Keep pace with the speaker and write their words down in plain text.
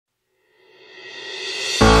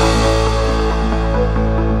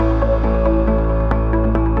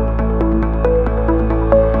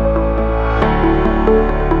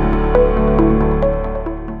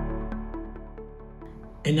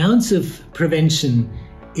ounce of prevention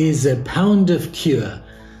is a pound of cure.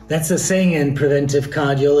 That's a saying in preventive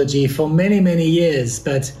cardiology for many, many years,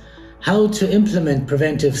 but how to implement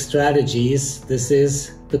preventive strategies, this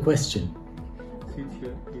is the question.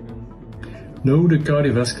 Know the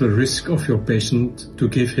cardiovascular risk of your patient to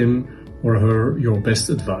give him or her your best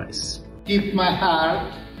advice. Keep my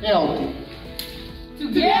heart healthy.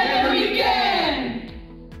 Together we can!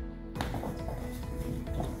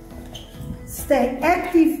 Stay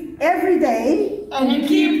active every day and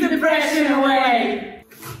keep depression away.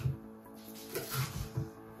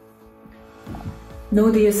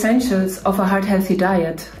 Know the essentials of a heart-healthy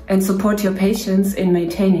diet and support your patients in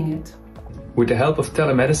maintaining it. With the help of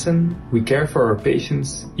telemedicine, we care for our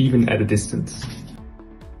patients even at a distance.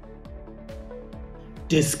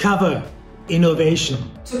 Discover innovation.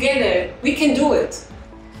 Together, we can do it.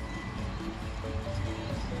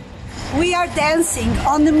 We are dancing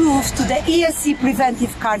on the move to the ESC Preventive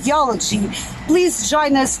Cardiology. Please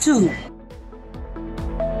join us too.